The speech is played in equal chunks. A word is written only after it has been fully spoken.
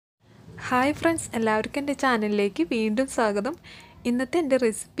Hi friends, എല്ലാവർക്കും എൻ്റെ ചാനലിലേക്ക് വീണ്ടും സ്വാഗതം. ഇന്നത്തെ എൻ്റെ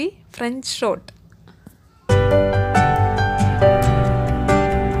റെസിപ്പി ഫ്രഞ്ച് ഷോട്ട്.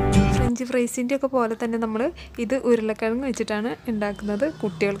 ഫ്രഞ്ച് ഫ്രൈസിൻ്റെ ഒക്കെ പോലെ തന്നെ നമ്മൾ ഇത് ഉരുളക്കിഴങ്ങ് വെച്ചിട്ടാണ് ഉണ്ടാക്കുന്നത്.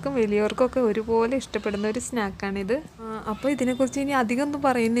 കുട്ടികൾക്കും വലിയവർക്കും ഒക്കെ ഒരുപോലെ ഇഷ്ടപ്പെടുന്ന ഒരു സ്നാക്കാണിത്. അപ്പോൾ ഇതിനെക്കുറിച്ച് ഇനി അധികം ഒന്നും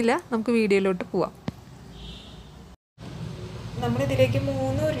പറയുന്നില്ല, നമുക്ക് വീഡിയോയിലോട്ട് പോവാം. നമ്മളിതിലേക്ക്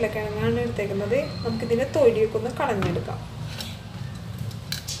 3 ഉരുളക്കിഴങ്ങാണ് എടുത്തേക്കുന്നത്. നമുക്കിതിൻ്റെ തൊലിയൊക്കെ ഒന്ന് കളഞ്ഞെടുക്കാം.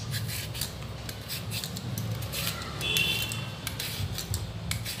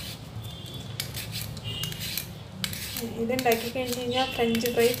 ഇതുണ്ടാക്കി കഴിഞ്ഞ് കഴിഞ്ഞാൽ ഫ്രഞ്ച്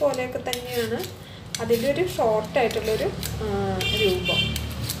ഫ്രൈ പോലെയൊക്കെ തന്നെയാണ് അതിൻ്റെ ഒരു ഷോർട്ടായിട്ടുള്ളൊരു രൂപം.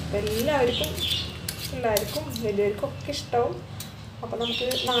 അപ്പോൾ എല്ലാവർക്കും, പിള്ളേർക്കും വലിയവർക്കും ഒക്കെ ഇഷ്ടവും. അപ്പോൾ നമുക്ക്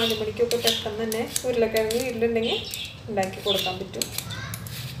 4 മണിക്കൊക്കെ പെട്ടെന്ന് തന്നെ ഉരുളക്കിഴങ്ങ് വീട്ടിലുണ്ടെങ്കിൽ ഉണ്ടാക്കി കൊടുക്കാൻ പറ്റും.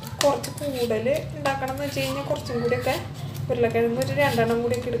 കുറച്ച് കൂടുതൽ ഉണ്ടാക്കണം എന്ന് വെച്ച് കഴിഞ്ഞാൽ കുറച്ചും കൂടിയൊക്കെ ഉരുളക്കിഴങ്ങ് ഒരു 2 എണ്ണം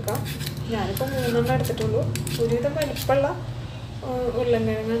കൂടിയൊക്കെ എടുക്കാം. ഞാനിപ്പോൾ 3 എണ്ണം എടുത്തിട്ടുള്ളൂ. ഒരുവിധം വലിപ്പമുള്ള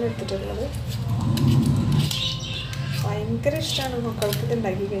ഉരുളക്കിഴങ്ങാണ് എടുത്തിട്ടുള്ളത്. ഭയങ്കര ഇഷ്ടമാണ് മക്കൾക്ക് ഇത്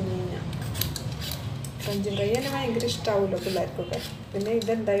ഉണ്ടാക്കി കഴിഞ്ഞ് കഴിഞ്ഞാൽ. ഫ്രഞ്ച് ഫ്രൈ തന്നെ ഭയങ്കര ഇഷ്ടമാവുമല്ലോ പിള്ളേർക്കൊക്കെ. പിന്നെ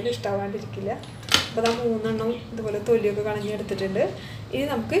ഇതെന്തായാലും ഇഷ്ടമാവാണ്ടിരിക്കില്ല. അപ്പോൾ ആ 3 എണ്ണം ഇതുപോലെ തൊലിയൊക്കെ കളഞ്ഞെടുത്തിട്ടുണ്ട്. ഇനി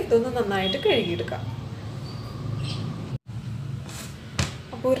നമുക്ക് ഇതൊന്ന് നന്നായിട്ട് കഴുകിയെടുക്കാം.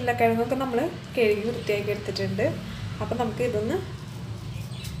 അപ്പോൾ ഉരുളക്കിഴങ്ങൊക്കെ നമ്മൾ കഴുകി വൃത്തിയാക്കി എടുത്തിട്ടുണ്ട്. അപ്പോൾ നമുക്ക് ഇതൊന്ന്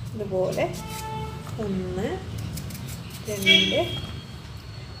ഇതുപോലെ 1 2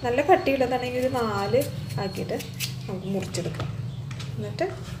 നല്ല കട്ടിയുള്ളതാണെങ്കിൽ ഒരു 4 ആക്കിയിട്ട് നമുക്ക് മുറിച്ചെടുക്കാം. എന്നിട്ട്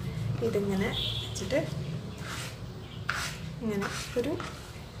ഇതിങ്ങനെ വെച്ചിട്ട് ഇങ്ങനെ ഒരു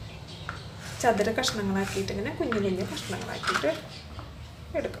ചതുര കഷ്ണങ്ങളാക്കിയിട്ട് ഇങ്ങനെ കുഞ്ഞു കുഞ്ഞു കഷ്ണങ്ങളാക്കിയിട്ട്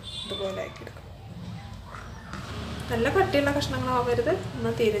എടുക്കാം. ഇതുപോലെ ആക്കിയെടുക്കാം. നല്ല കട്ടിയുള്ള കഷ്ണങ്ങളാവരുത്,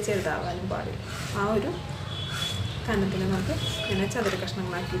 എന്നാൽ തീരെ ചെറുതാവാനും പാടില്ല. ആ ഒരു കനത്തിൽ നമുക്ക് ഇങ്ങനെ ചതുര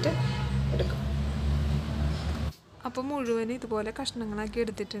കഷ്ണങ്ങളാക്കിയിട്ട് എടുക്കാം. അപ്പോൾ മുഴുവനും ഇതുപോലെ കഷ്ണങ്ങളാക്കി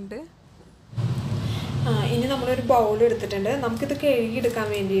എടുത്തിട്ടുണ്ട്. ഇനി നമ്മളൊരു ബൗൾ എടുത്തിട്ടുണ്ട്. നമുക്കിത് കഴുകിയെടുക്കാൻ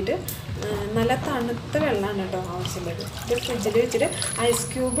വേണ്ടിയിട്ട് നല്ല തണുത്ത വെള്ളമാണ് കേട്ടോ ആവശ്യമുള്ളത്. ഇത് ഫ്രിഡ്ജിൽ വെച്ചിട്ട് ഐസ്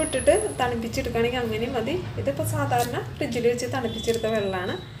ക്യൂബ് ഇട്ടിട്ട് തണുപ്പിച്ചെടുക്കുകയാണെങ്കിൽ അങ്ങനെയും മതി. ഇതിപ്പോൾ സാധാരണ ഫ്രിഡ്ജിൽ വെച്ച് തണുപ്പിച്ചെടുത്ത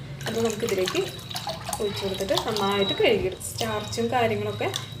വെള്ളമാണ്. അത് നമുക്കിതിലേക്ക് ഒഴിച്ചു കൊടുത്തിട്ട് നന്നായിട്ട് കഴുകിയെടുക്കും. സ്റ്റാർച്ചും കാര്യങ്ങളൊക്കെ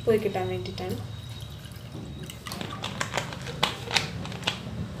പോയി കിട്ടാൻ വേണ്ടിയിട്ടാണ്.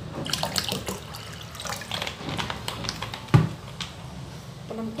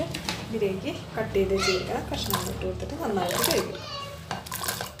 അപ്പോൾ നമുക്ക് ഇതിലേക്ക് കട്ട് ചെയ്ത് ചെയ്യുക. കഷ്ണം ഇട്ട് കൊടുത്തിട്ട് നന്നായിട്ട് കഴുകുക.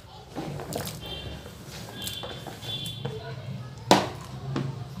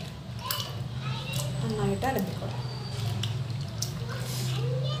 നന്നായിട്ട് അലമ്പിക്കോളാം.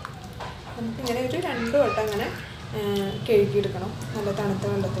 നമുക്കിങ്ങനെ ഒരു 2 വട്ടം അങ്ങനെ കഴുകിയെടുക്കണം നല്ല തണുത്ത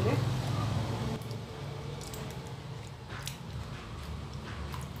വെള്ളത്തിൽ.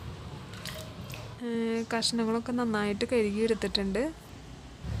 കഷ്ണങ്ങളൊക്കെ നന്നായിട്ട് കഴുകി എടുത്തിട്ടുണ്ട്.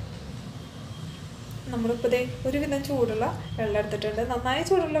 നമ്മളിപ്പോൾ ഇതേ ഒരുവിധം ചൂടുള്ള വെള്ളം എടുത്തിട്ടുണ്ട്. നന്നായി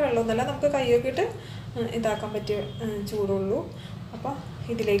ചൂടുള്ള വെള്ളമൊന്നുമല്ല, നമുക്ക് കൈയൊക്കെ ഇട്ട് ഇതാക്കാൻ പറ്റിയ ചൂടുള്ളൂ. അപ്പോൾ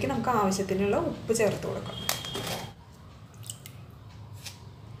ഇതിലേക്ക് നമുക്ക് ആവശ്യത്തിനുള്ള ഉപ്പ് ചേർത്ത് കൊടുക്കാം.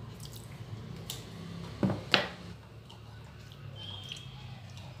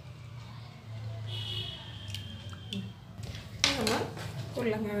 നമ്മൾ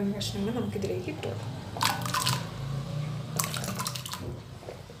ഉരുളക്കിഴങ്ങ് കഷ്ണങ്ങൾ നമുക്കിതിലേക്ക് ഇട്ട് കൊടുക്കാം.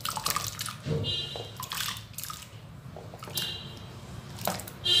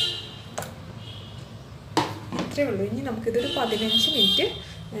 ഇത്രയേ ഉള്ളൂ. ഇനി നമുക്കിതൊരു 15 മിനിറ്റ്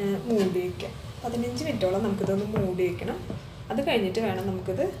മൂടി വയ്ക്കാം. 15 മിനിറ്റോളം നമുക്കിതൊന്ന് മൂടി വയ്ക്കണം. അത് കഴിഞ്ഞിട്ട് വേണം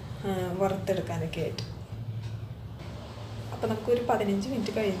നമുക്കിത് വറുത്തെടുക്കാനൊക്കെ ആയിട്ട്. അപ്പോൾ നമുക്കൊരു 15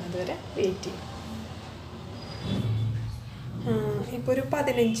 മിനിറ്റ് കഴിയുന്നത് വരെ വെയിറ്റ് ചെയ്യാം. ഇപ്പോൾ ഒരു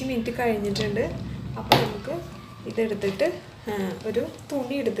 15 മിനിറ്റ് കഴിഞ്ഞിട്ടുണ്ട്. അപ്പോൾ നമുക്ക് ഇതെടുത്തിട്ട് ഒരു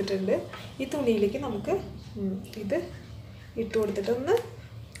തുണി എടുത്തിട്ടുണ്ട്. ഈ തുണിയിലേക്ക് നമുക്ക് ഇത് ഇട്ട് കൊടുത്തിട്ടൊന്ന്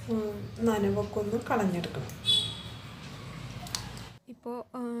നനവൊക്കെ ഒന്ന് കളഞ്ഞെടുക്കണം. ഇപ്പോൾ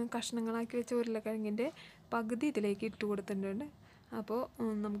കഷ്ണങ്ങളാക്കി വെച്ച ഉരുളക്കിഴങ്ങിൻ്റെ പകുതി ഇതിലേക്ക് ഇട്ട് കൊടുത്തിട്ടുണ്ട്. അപ്പോൾ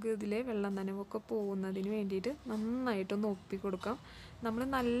നമുക്ക് ഇതിലെ വെള്ളം നനവൊക്കെ പോകുന്നതിന് വേണ്ടിയിട്ട് നന്നായിട്ടൊന്ന് ഒപ്പി കൊടുക്കാം. നമ്മൾ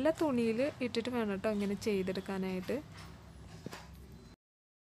നല്ല തുണിയിൽ ഇട്ടിട്ട് വേണം കേട്ടോ ഇങ്ങനെ ചെയ്തെടുക്കാനായിട്ട്.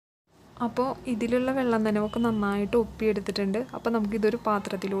 അപ്പോൾ ഇതിലുള്ള വെള്ളം നനവൊക്കെ നന്നായിട്ട് ഒപ്പിയെടുത്തിട്ടുണ്ട്. അപ്പോൾ നമുക്കിതൊരു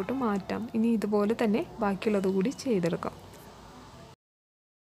പാത്രത്തിലോട്ട് മാറ്റാം. ഇനി ഇതുപോലെ തന്നെ ബാക്കിയുള്ളത് കൂടി ചെയ്തെടുക്കാം.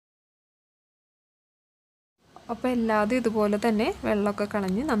 അപ്പോൾ എല്ലാതും ഇതുപോലെ തന്നെ വെള്ളമൊക്കെ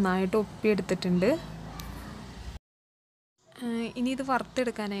കളഞ്ഞ് നന്നായിട്ട് ഒപ്പിയെടുത്തിട്ടുണ്ട്. ഇനി ഇത്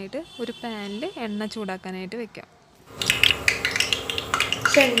വറുത്തെടുക്കാനായിട്ട് ഒരു പാനിൽ എണ്ണ ചൂടാക്കാനായിട്ട് വെക്കാം.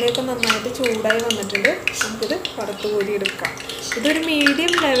 എണ്ണയൊക്കെ നന്നായിട്ട് ചൂടായി വന്നിട്ടുണ്ട്. നമുക്കിത് വറുത്ത് കോരി എടുക്കാം. ഇതൊരു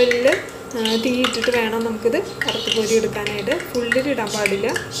മീഡിയം ലെവലിൽ തീ ഇട്ടിട്ട് വേണം നമുക്കിത് വറുത്ത് കോരി എടുക്കാനായിട്ട്. ഫുള്ളിൽ ഇടാൻ പാടില്ല.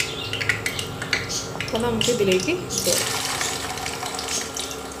 അപ്പോൾ നമുക്കിതിലേക്ക് ഇട്ട്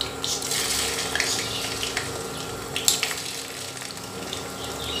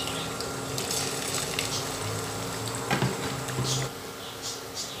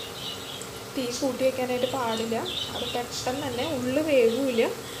തീ കൂട്ടി വയ്ക്കാനായിട്ട് പാടില്ല. അത് പെട്ടെന്ന് തന്നെ ഉള്ളു വേവില്ല,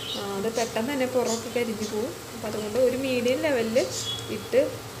 അത് പെട്ടെന്ന് തന്നെ പുറമൊക്കെ കരിഞ്ഞു പോകും. അപ്പോൾ അതുകൊണ്ട് ഒരു മീഡിയം ലെവലിൽ ഇട്ട്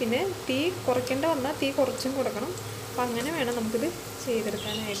പിന്നെ തീ കുറയ്ക്കേണ്ട വന്നാൽ തീ കുറച്ചും കൊടുക്കണം. അപ്പോൾ അങ്ങനെ വേണം നമുക്കിത്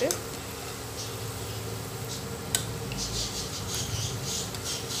ചെയ്തെടുക്കാനായിട്ട്.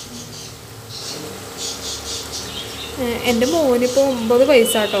 എൻ്റെ മോനിപ്പോൾ 9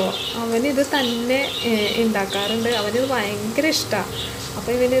 വയസ്സാട്ടോ. അവനിത് തന്നെ ഉണ്ടാക്കാറുണ്ട്. അവനിത് ഭയങ്കര ഇഷ്ടമാണ്.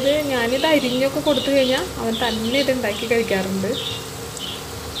 അപ്പോൾ ഞാനിത് അരിഞ്ഞൊക്കെ കൊടുത്തു കഴിഞ്ഞാൽ അവൻ തന്നെ ഇത് ഉണ്ടാക്കി കഴിക്കാറുണ്ട്.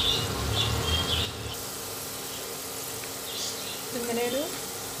 ഇങ്ങനെ ഒരു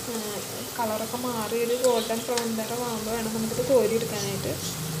കളറൊക്കെ മാറി ഒരു ഗോൾഡൻ ബ്രൗൺ നിറം ആകുമ്പോൾ വേണം നമുക്കിത് കോരി എടുക്കാനായിട്ട്.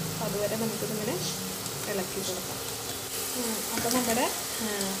 അതുവരെ നമുക്കിതിങ്ങനെ ഇളക്കി കൊടുക്കാം. അപ്പോൾ നമ്മുടെ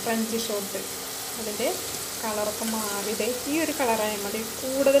ഫ്രഞ്ച് ഷോട്ട് അതിൻ്റെ കളറൊക്കെ മാറിയത് ഈ ഒരു കളറായാൽ മതി,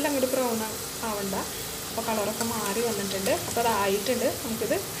 കൂടുതൽ അങ്ങോട്ട് ബ്രൗൺ ആവണ്ട. അപ്പോൾ കളറൊക്കെ മാറി വന്നിട്ടുണ്ട്. അപ്പോൾ അതായിട്ടുണ്ട്.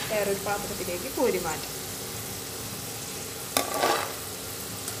 നമുക്കിത് വേറൊരു പാത്രത്തിലേക്ക് കോരി മാറ്റാം.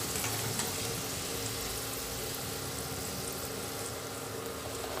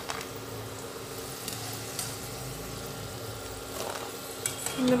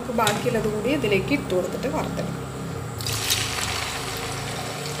 ഇനി നമുക്ക് ബാക്കിയുള്ളത് കൂടി ഇതിലേക്ക് ഇട്ട് കൊടുത്തിട്ട് വറുത്തെടുക്കാം.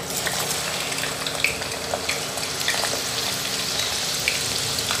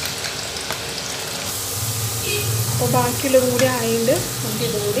 അപ്പോൾ ബാക്കിയുള്ളത് കൂടി ആയതുകൊണ്ട് നമുക്ക്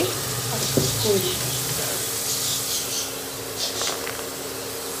ഇതുകൂടി കോരി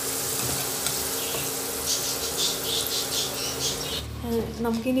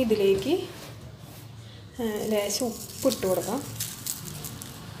നമുക്കിനി ഇതിലേക്ക് ലേശം ഉപ്പിട്ട് കൊടുക്കാം.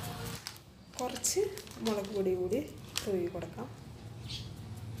 കുറച്ച് മുളക് പൊടി കൂടി തൂവി കൊടുക്കാം.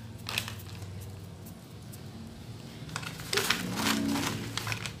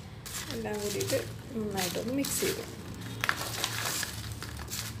 എല്ലാം കൂടിയിട്ട് നന്നായിട്ടൊന്ന് മിക്സ് ചെയ്തു.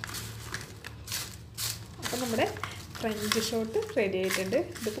 അപ്പോൾ നമ്മുടെ ഫ്രഞ്ച് ഷോട്ട് റെഡി ആയിട്ടുണ്ട്.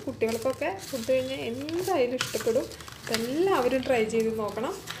 ഇതിപ്പോൾ കുട്ടികൾക്കൊക്കെ ഫുഡ് കഴിഞ്ഞാൽ എന്തായാലും ഇഷ്ടപ്പെടും. അപ്പോൾ എല്ലാവരും ട്രൈ ചെയ്ത്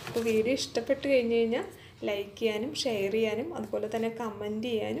നോക്കണം. അപ്പോൾ വീഡിയോ ഇഷ്ടപ്പെട്ട് കഴിഞ്ഞ് കഴിഞ്ഞാൽ ലൈക്ക് ചെയ്യാനും ഷെയർ ചെയ്യാനും അതുപോലെ തന്നെ കമൻറ്റ്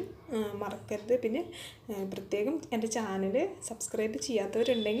ചെയ്യാനും മറക്കരുത്. പിന്നെ പ്രത്യേകം എൻ്റെ ചാനൽ സബ്സ്ക്രൈബ്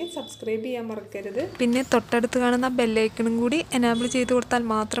ചെയ്യാത്തവരുണ്ടെങ്കിൽ സബ്സ്ക്രൈബ് ചെയ്യാൻ മറക്കരുത്. പിന്നെ തൊട്ടടുത്ത് കാണുന്ന ബെല്ലൈക്കണും കൂടി എനാബിൾ ചെയ്ത് കൊടുത്താൽ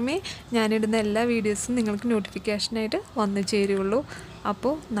മാത്രമേ ഞാനിടുന്ന എല്ലാ വീഡിയോസും നിങ്ങൾക്ക് നോട്ടിഫിക്കേഷനായിട്ട് വന്നു ചേരുകയുള്ളൂ.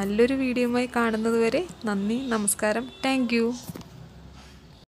 അപ്പോൾ നല്ലൊരു വീഡിയോയുമായി കാണുന്നത് വരെ നന്ദി, നമസ്കാരം, താങ്ക് യു.